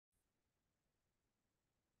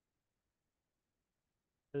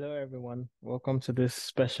Hello, everyone. Welcome to this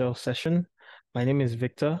special session. My name is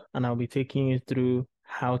Victor, and I'll be taking you through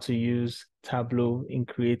how to use Tableau in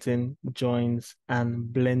creating joins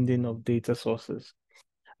and blending of data sources.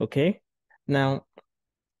 Okay. Now,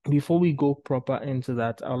 before we go proper into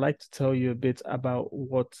that, I'd like to tell you a bit about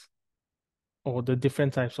what or the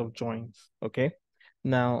different types of joins. Okay.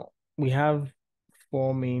 Now, we have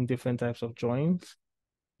four main different types of joins.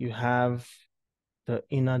 You have the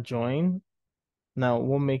inner join. Now,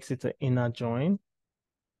 what makes it an inner join?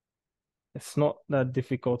 It's not that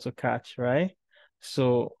difficult to catch, right?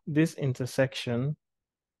 So this intersection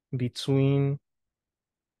between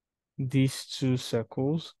these two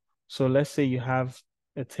circles. So let's say you have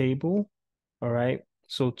a table, all right?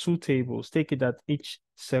 So two tables, take it that each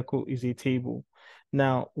circle is a table.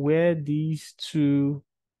 Now, where these two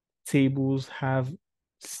tables have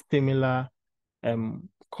similar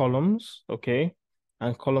columns, okay,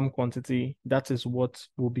 and column quantity, that is what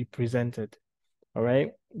will be presented. All right.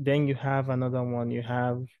 Then you have another one.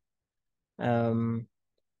 Um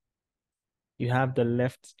you have the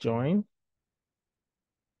left join.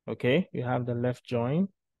 Okay, you have the left join.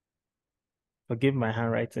 Forgive my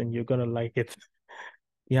handwriting, you're gonna like it.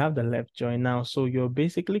 You have the left join now. So you're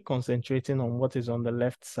basically concentrating on what is on the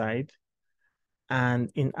left side.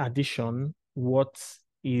 And in addition, what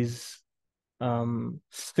is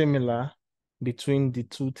similar between the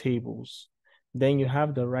two tables. Then you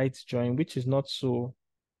have the right join, which is not so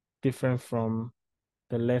different from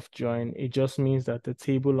the left join. It just means that the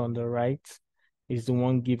table on the right is the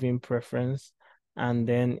one giving preference, and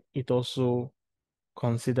then it also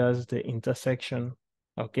considers the intersection.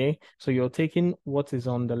 Okay, so you're taking what is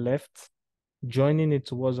on the left, joining it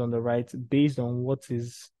to what's on the right based on what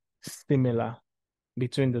is similar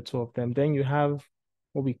between the two of them. Then you have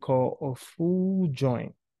what we call a full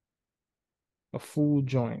join. A full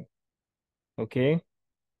join. Okay,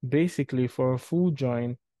 basically for a full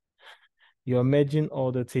join, you're merging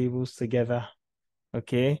all the tables together.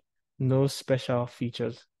 Okay, no special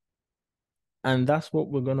features. And that's what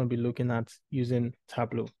we're going to be looking at using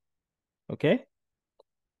Tableau. Okay.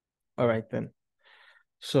 All right, then.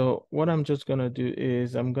 So what I'm just going to do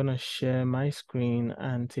is I'm going to share my screen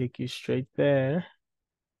and take you straight there.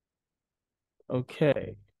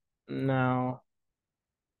 Okay. Now,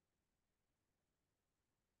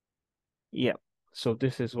 yeah. So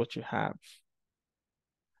this is what you have.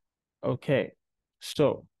 Okay.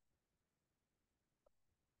 So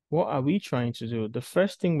what are we trying to do? The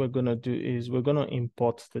first thing we're going to do is we're going to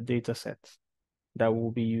import the data set that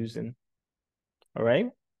we'll be using. All right.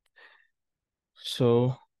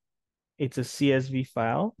 So it's a CSV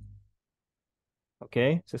file.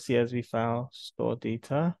 Okay, it's a CSV file, store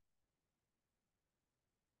data.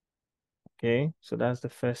 Okay, so that's the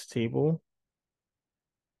first table.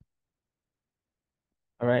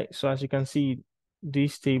 All right, so as you can see,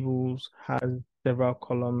 these tables have several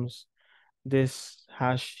columns. This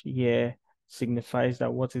hash here signifies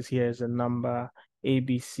that what is here is a number.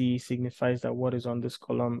 ABC signifies that what is on this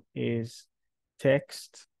column is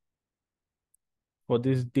text. For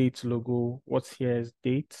this date logo, what's here is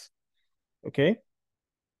date. Okay,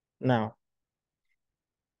 now,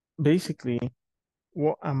 basically,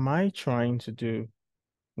 what am I trying to do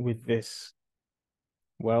with this?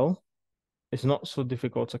 Well, it's not so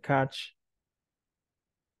difficult to catch.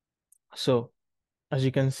 So as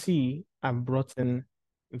you can see, I brought in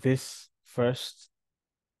this first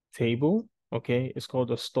table. Okay, it's called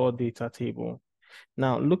the store data table.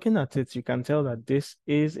 Now, looking at it, you can tell that this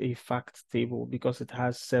is a fact table because it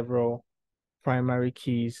has several primary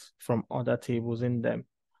keys from other tables in them.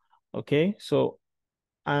 Okay, so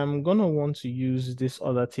I'm gonna want to use this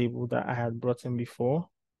other table that I had brought in before,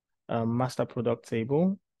 master product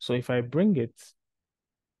table. So if I bring it,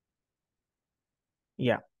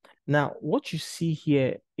 yeah. Now, what you see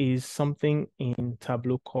here is something in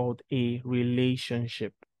Tableau called a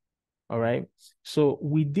relationship. All right. So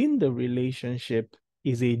within the relationship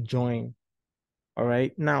is a join. All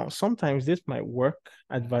right. Now, sometimes this might work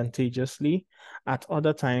advantageously, at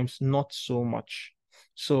other times, not so much.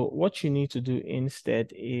 So what you need to do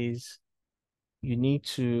instead is you need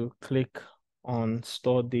to click on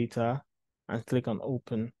store data and click on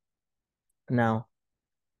open. Now,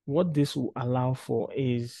 what this will allow for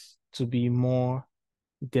is to be more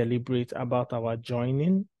deliberate about our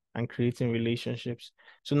joining and creating relationships.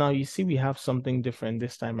 So now you see we have something different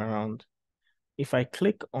this time around. If I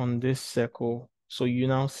click on this circle, so you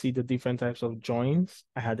now see the different types of joins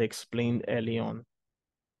I had explained early on.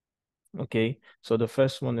 Okay, so the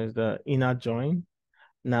first one is the inner join.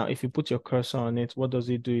 Now, if you put your cursor on it, what does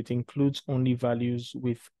it do? It includes only values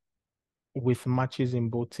with matches in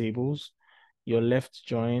both tables. your left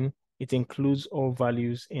join. It includes all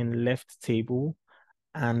values in left table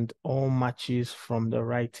and all matches from the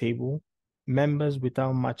right table. Members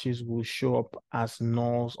without matches will show up as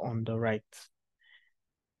nulls on the right.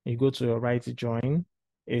 You go to your right join,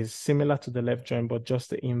 is similar to the left join, but just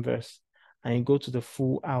the inverse. And you go to the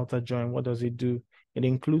full outer join. What does it do? It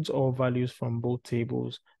includes all values from both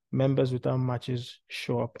tables. Members without matches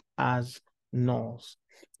show up as nulls.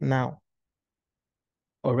 Now,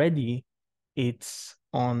 already it's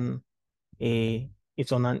on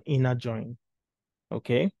an inner join.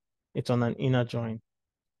 Okay, it's on an inner join.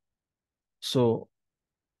 So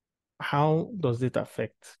how does it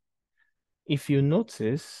affect? If you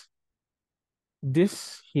notice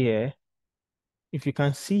this here, if you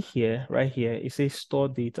can see here, right here, it says store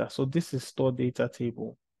data. So this is store data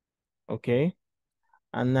table. Okay.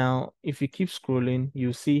 And now if you keep scrolling,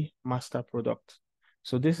 you see master product.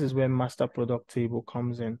 So this is where master product table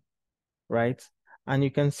comes in, right? And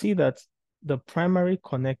you can see that the primary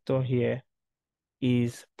connector here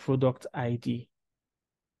is product ID.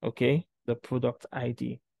 Okay, the product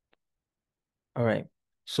ID. All right.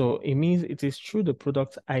 So it means it is through the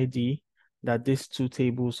product ID that these two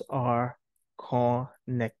tables are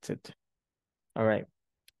connected. All right.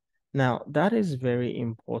 Now, that is very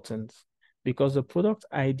important because the product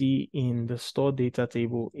ID in the store data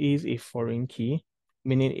table is a foreign key,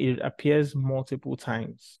 meaning it appears multiple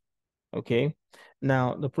times. Okay.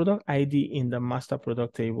 Now, the product ID in the master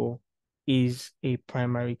product table is a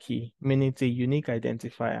primary key, meaning it's a unique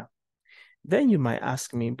identifier. Then you might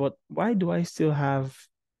ask me, but why do I still have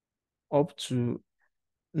up to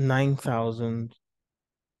 9,000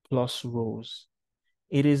 plus rows?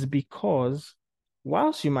 It is because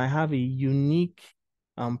whilst you might have a unique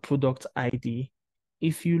product ID,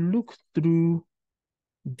 if you look through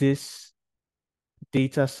this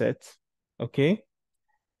data set, okay,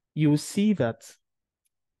 you'll see that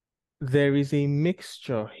there is a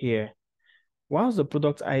mixture here. Whilst the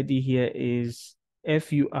product ID here is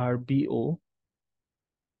FURBO,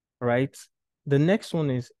 right? The next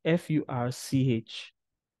one is FURCH,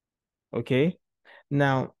 okay?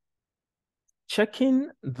 Now, checking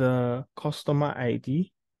the customer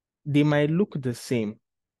ID, they might look the same,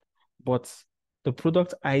 but the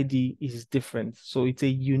product ID is different. So it's a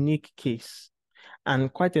unique case.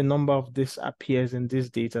 And quite a number of this appears in this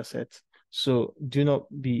data set. So do not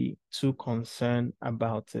be too concerned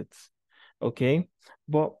about it. Okay.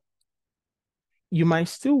 But you might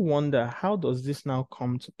still wonder, how does this now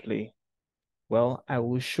come to play? Well, I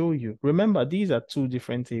will show you. Remember, these are two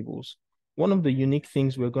different tables. One of the unique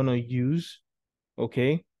things we're going to use,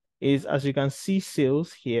 okay, is as you can see,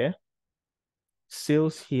 sales here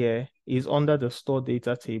is under the store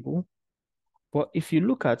data table. But if you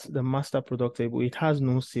look at the master product table, it has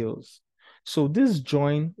no sales. So this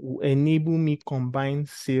join will enable me combine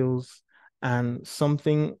sales and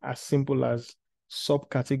something as simple as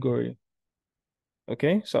subcategory.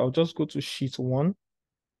 Okay, so I'll just go to sheet 1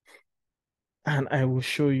 and I will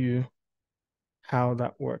show you how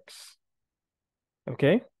that works.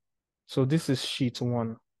 Okay, so this is sheet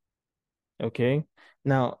 1. Okay,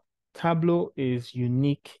 now Tableau is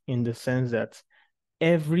unique in the sense that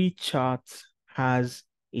every chart has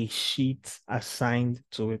a sheet assigned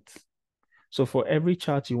to it. So for every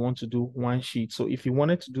chart, you want to do one sheet. So if you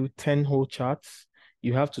wanted to do 10 whole charts,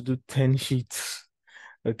 you have to do 10 sheets,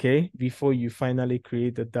 okay, before you finally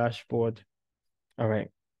create the dashboard. All right.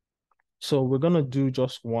 So we're going to do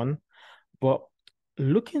just one. But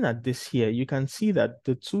looking at this here, you can see that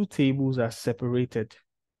the two tables are separated,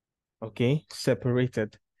 okay,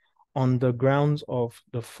 separated on the grounds of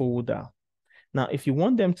the folder. Now, if you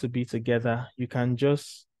want them to be together, you can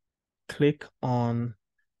just click on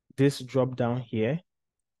this drop down here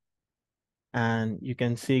and you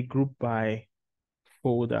can say group by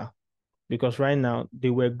folder, because right now they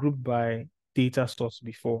were grouped by data stores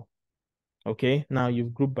before. Okay, now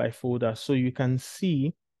you've grouped by folder. So you can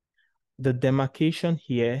see the demarcation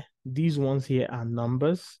here. These ones here are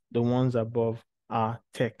numbers. The ones above are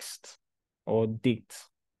text or date.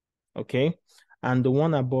 Okay, and the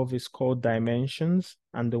one above is called dimensions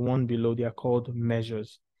and the one below, they are called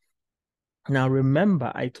measures. Now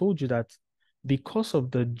remember, I told you that because of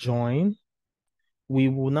the join, we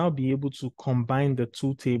will now be able to combine the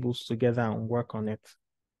two tables together and work on it.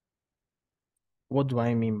 What do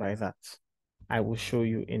I mean by that? I will show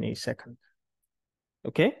you in a second.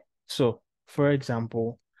 Okay, so for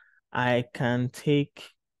example, I can take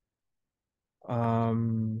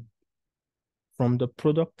from the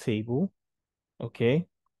product table, okay,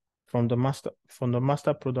 from the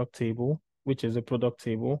master product table, which is a product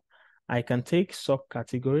table, I can take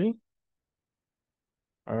subcategory.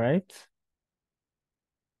 All right.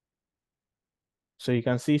 So you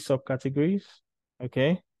can see subcategories,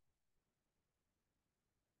 okay?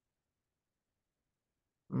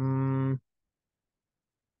 Mm,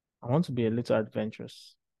 I want to be a little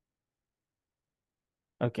adventurous.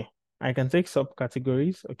 Okay, I can take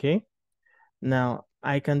subcategories, okay? Now,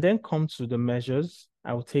 I can then come to the measures.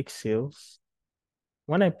 I will take sales.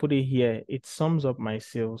 When I put it here, it sums up my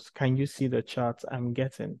sales. Can you see the chart I'm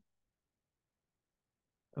getting?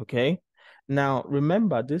 Okay. Now,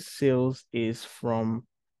 remember, this sales is from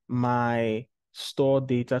my store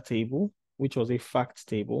data table, which was a fact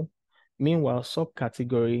table. Meanwhile,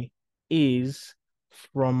 subcategory is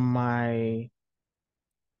from my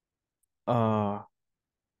uh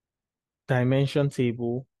dimension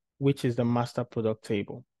table, which is the master product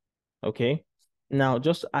table. Okay. Now,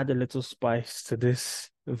 just to add a little spice to this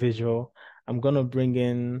visual, I'm going to bring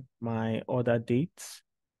in my order dates.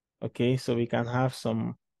 Okay. So we can have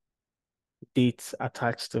some dates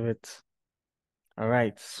attached to it. All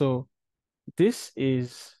right. So this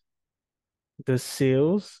is the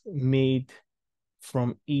sales made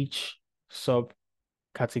from each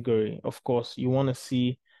subcategory. Of course, you want to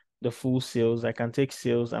see the full sales. I can take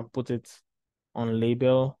sales and put it on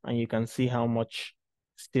label, and you can see how much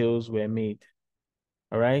sales were made.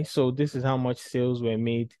 All right. So this is how much sales were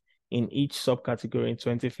made in each subcategory in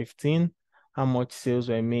 2015, how much sales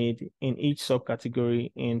were made in each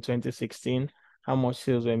subcategory in 2016, how much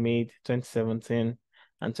sales were made 2017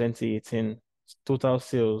 and 2018. Total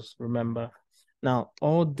sales, remember. Now,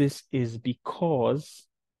 all this is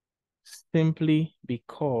simply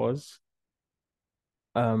because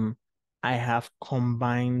I have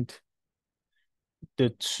combined the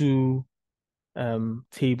two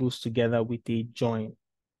tables together with a join.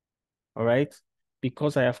 All right.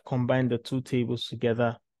 Because I have combined the two tables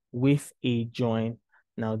together with a join,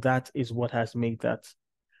 now that is what has made that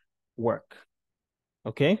work.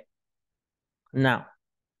 Okay. Now,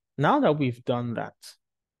 now that we've done that,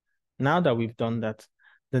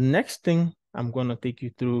 the next thing I'm going to take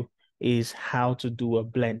you through is how to do a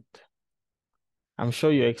blend. I'm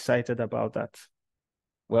sure you're excited about that.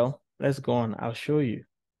 Well, let's go on. I'll show you.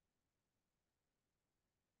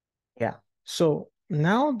 Yeah. So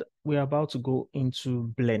now we're about to go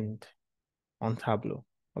into blend on Tableau.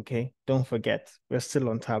 Okay. Don't forget, we're still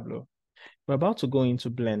on Tableau. We're about to go into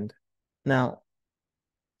blend. Now,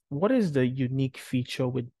 what is the unique feature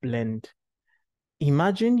with blend?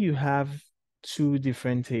 Imagine you have two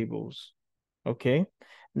different tables. Okay.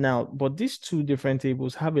 Now, but these two different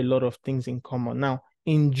tables have a lot of things in common. Now,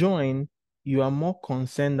 in join, you are more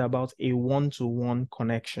concerned about a one-to-one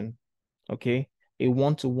connection. Okay. A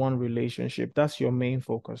one-to-one relationship. That's your main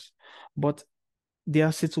focus. But there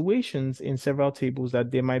are situations in several tables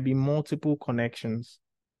that there might be multiple connections,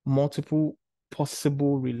 multiple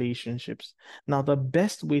possible relationships. Now, the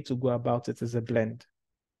best way to go about it is a blend.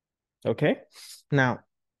 Okay. Now,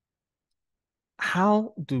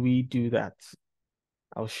 how do we do that?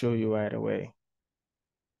 I'll show you right away.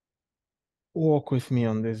 Walk with me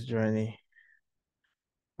on this journey.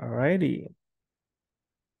 Alrighty.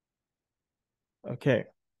 Okay.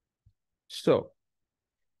 So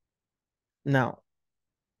now,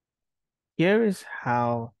 here is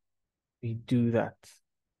how we do that.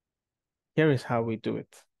 Here is how we do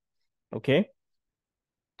it. Okay.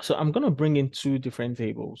 So I'm going to bring in two different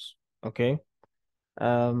tables. Okay.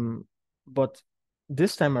 Um, but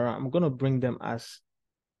this time around, I'm going to bring them as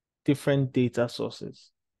different data sources.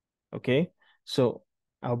 Okay. So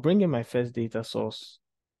I'll bring in my first data source.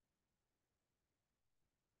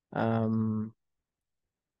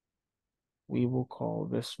 We will call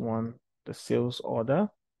this one the sales order.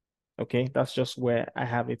 Okay. That's just where I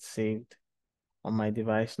have it saved on my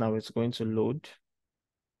device. Now it's going to load.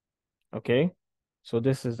 Okay. So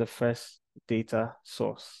this is the first data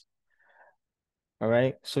source. All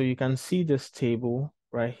right. So you can see this table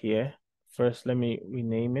right here. First, let me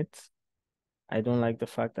rename it. I don't like the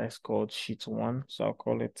fact that it's called sheet one, so I'll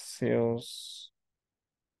call it sales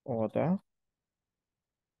order.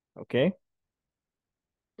 Okay.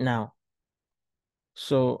 Now,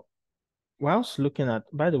 so whilst looking at,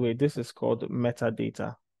 by the way, this is called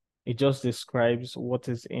metadata. It just describes what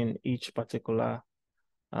is in each particular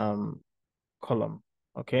column.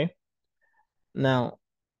 Okay. Now,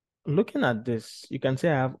 looking at this, you can say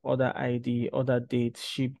I have order ID, order date,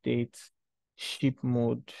 ship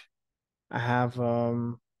mode. I have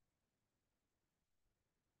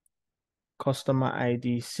customer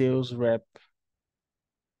ID, sales rep.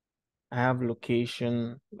 I have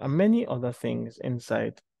location and many other things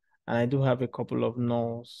inside. And I do have a couple of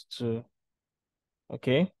nulls too.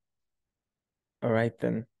 Okay. All right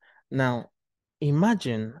then. Now,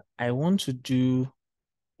 imagine I want to do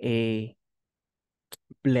a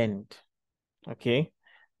blend. Okay.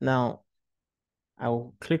 Now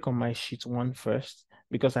I'll click on my sheet one first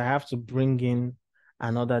because I have to bring in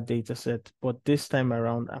another data set. But this time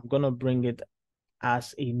around, I'm going to bring it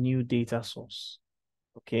as a new data source.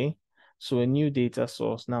 Okay. So a new data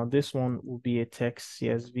source. Now this one will be a text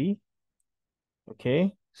CSV.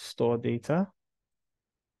 Okay. Store data.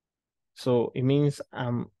 So it means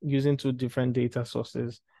I'm using two different data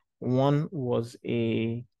sources. One was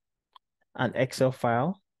an Excel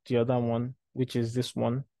file. The other one, which is this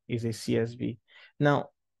one, is a CSV. Now,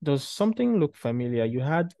 does something look familiar? You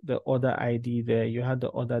had the order ID there. You had the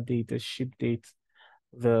order date, the ship date,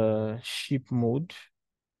 the ship mode.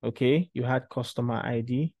 Okay, you had customer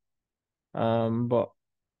ID. But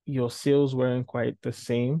your sales weren't quite the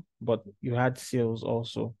same, but you had sales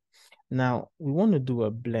also. Now, we want to do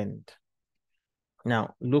a blend.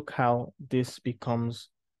 Now, look how this becomes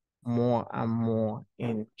more and more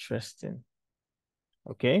interesting.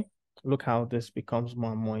 Okay, look how this becomes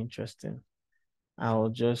more and more interesting. I'll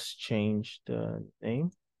just change the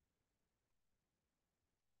name.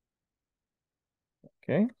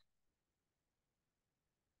 Okay.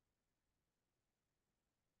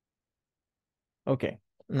 Okay,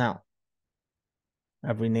 now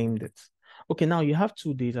I've renamed it. Okay, now you have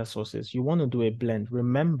two data sources. You want to do a blend.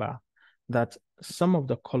 Remember that some of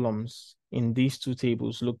the columns in these two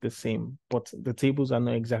tables look the same, but the tables are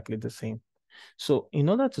not exactly the same. So in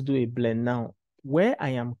order to do a blend now, where I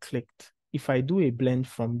am clicked, if I do a blend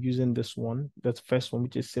from using this one, that first one,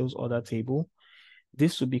 which is sales order table,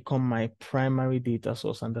 this will become my primary data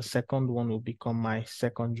source, and the second one will become my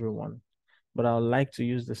secondary one. But I would like to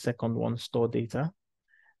use the second one, store data.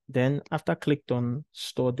 Then after clicked on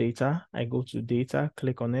store data, I go to data,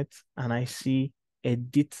 click on it, and I see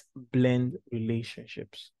edit blend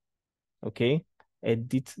relationships. Okay,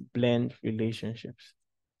 edit blend relationships.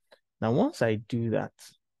 Now, once I do that,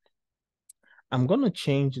 I'm going to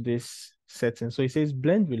change this setting. So it says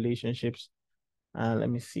blend relationships. Let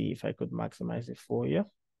me see if I could maximize it for you.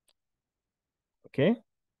 Okay.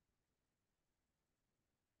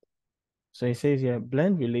 So it says here,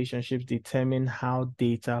 blend relationships determine how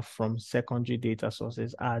data from secondary data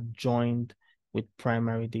sources are joined with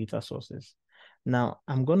primary data sources. Now,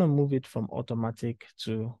 I'm going to move it from automatic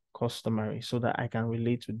to customary so that I can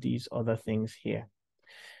relate to these other things here.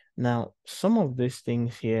 Now, some of these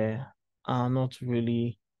things here are not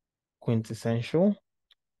really quintessential.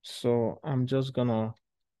 So I'm just going to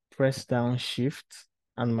press down shift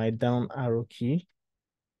and my down arrow key.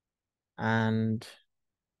 And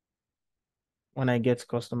when I get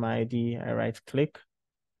customer ID, I right click.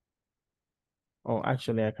 Oh,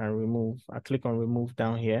 actually I can remove. I click on remove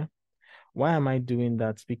down here. Why am I doing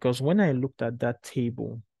that? Because when I looked at that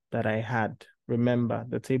table that I had, remember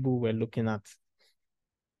the table we're looking at,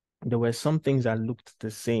 there were some things that looked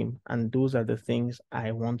the same, and those are the things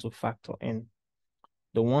I want to factor in.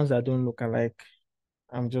 The ones that don't look alike,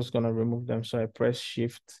 I'm just going to remove them. So I press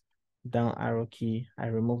shift, down arrow key, I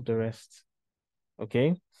remove the rest.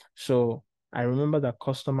 Okay. So I remember that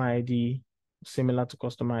customer ID, similar to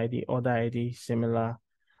customer ID, order ID, similar,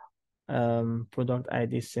 product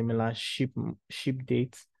ID, similar, ship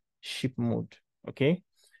date, ship mode. Okay.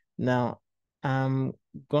 Now I'm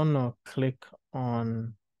gonna click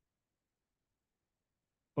on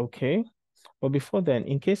okay. But before then,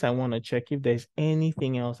 in case I want to check if there's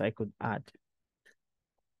anything else I could add.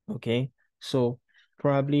 Okay. So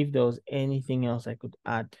probably if there was anything else I could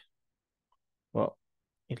add. Well,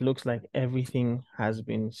 it looks like everything has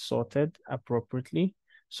been sorted appropriately,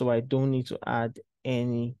 so I don't need to add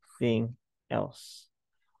anything else.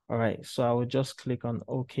 All right, so I will just click on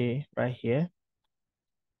OK right here.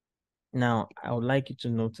 Now, I would like you to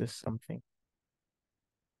notice something.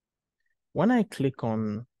 When I click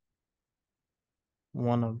on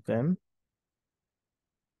one of them,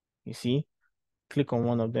 you see, click on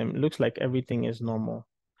one of them, it looks like everything is normal.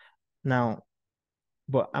 Now,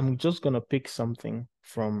 but I'm just going to pick something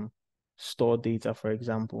from store data, for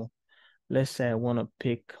example. Let's say I want to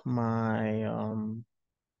pick my,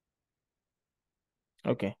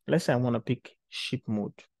 okay, let's say I want to pick ship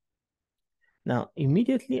mode. Now,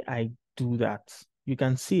 immediately I do that, you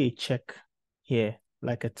can see a check here,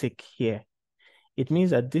 like a tick here. It means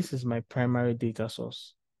that this is my primary data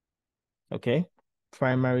source. Okay,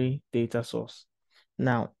 primary data source.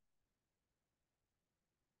 Now,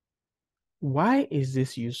 why is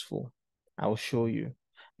this useful? I'll show you.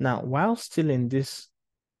 Now, while still in this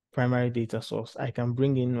primary data source, I can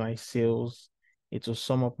bring in my sales. It will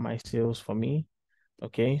sum up my sales for me.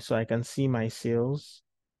 Okay, so I can see my sales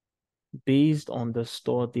based on the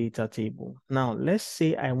store data table. Now, let's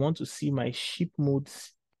say I want to see my ship mode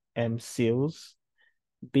sales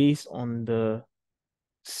based on the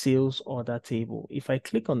sales order table. If I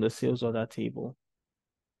click on the sales order table,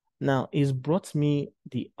 now it's brought me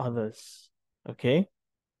the others, okay?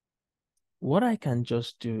 What I can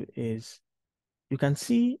just do is, you can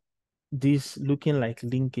see these looking like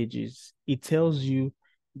linkages. It tells you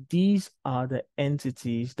these are the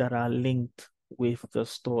entities that are linked with the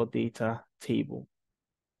store data table,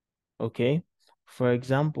 okay? For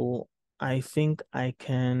example, I think I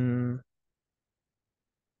can,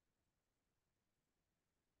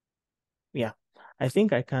 yeah, I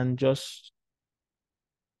think I can just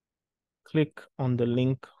click on the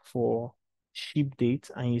link for ship date,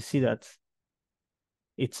 and you see that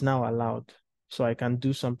it's now allowed. So I can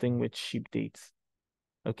do something with ship dates.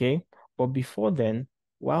 Okay. But before then,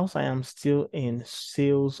 whilst I am still in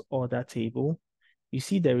sales order table, you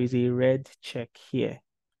see there is a red check here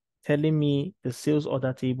telling me the sales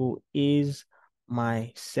order table is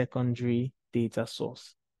my secondary data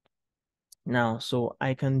source. Now, so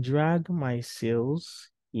I can drag my sales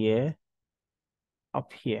here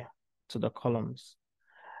up here to the columns.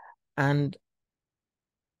 And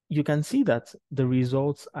you can see that the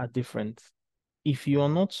results are different. If you are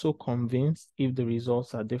not so convinced if the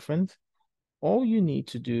results are different, all you need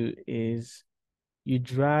to do is you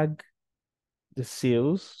drag the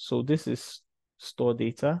sales. So this is store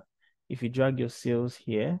data. If you drag your sales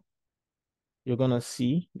here, you're going to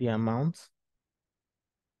see the amount.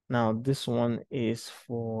 Now, this one is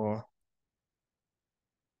for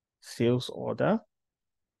sales order.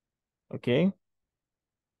 Okay.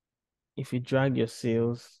 If you drag your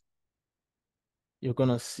sales, you're going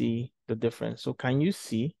to see the difference. So can you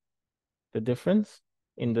see the difference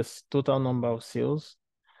in the total number of sales?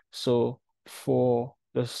 So for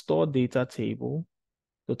the store data table,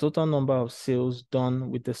 the total number of sales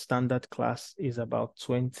done with the standard class is about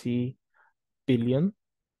 20 billion.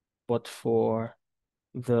 But for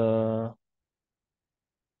the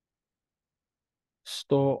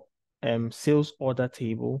store sales order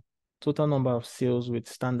table, total number of sales with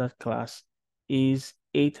standard class is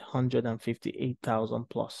 858,000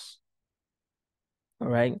 plus. All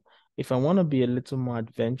right. If I want to be a little more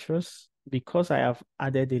adventurous, because I have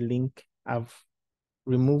added a link, I've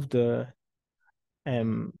removed the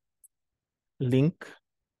link.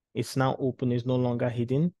 It's now open, it's no longer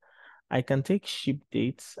hidden. I can take ship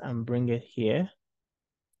dates and bring it here,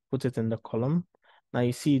 put it in the column. Now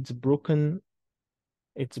you see it's broken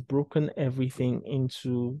everything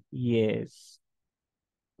into years.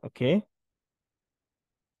 Okay?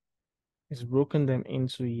 It's broken them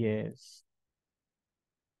into years.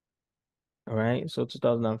 All right, so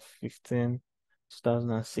 2015,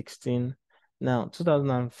 2016. Now,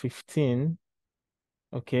 2015,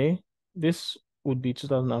 okay, this would be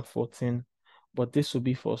 2014, but this would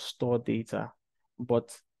be for store data.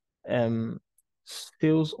 But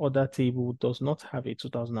sales order table does not have a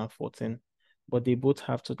 2014, but they both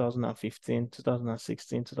have 2015,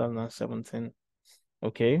 2016, 2017.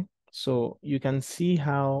 Okay, so you can see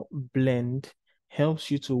how Blend helps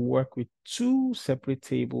you to work with two separate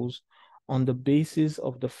tables on the basis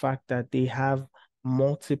of the fact that they have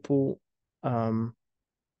multiple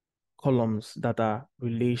columns that are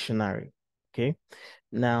relationary. Okay,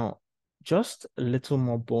 now just a little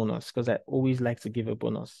more bonus, because I always like to give a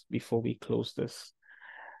bonus before we close this.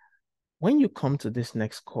 When you come to this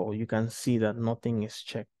next call, you can see that nothing is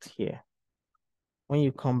checked here. When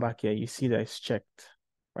you come back here, you see that it's checked,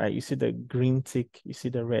 right? You see the green tick, you see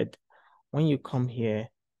the red. When you come here,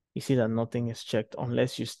 you see that nothing is checked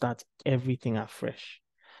unless you start everything afresh.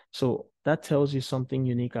 So that tells you something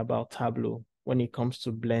unique about Tableau when it comes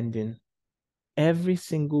to blending. Every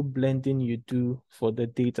single blending you do for the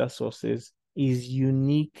data sources is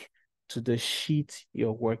unique to the sheet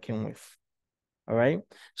you're working with. All right.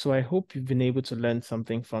 So I hope you've been able to learn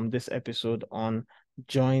something from this episode on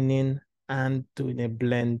joining and doing a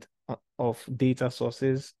blend of data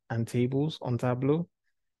sources and tables on Tableau.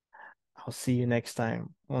 I'll see you next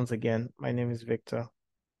time. Once again, my name is Victor.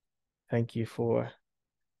 Thank you for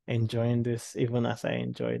enjoying this, even as I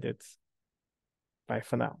enjoyed it. Bye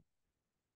for now.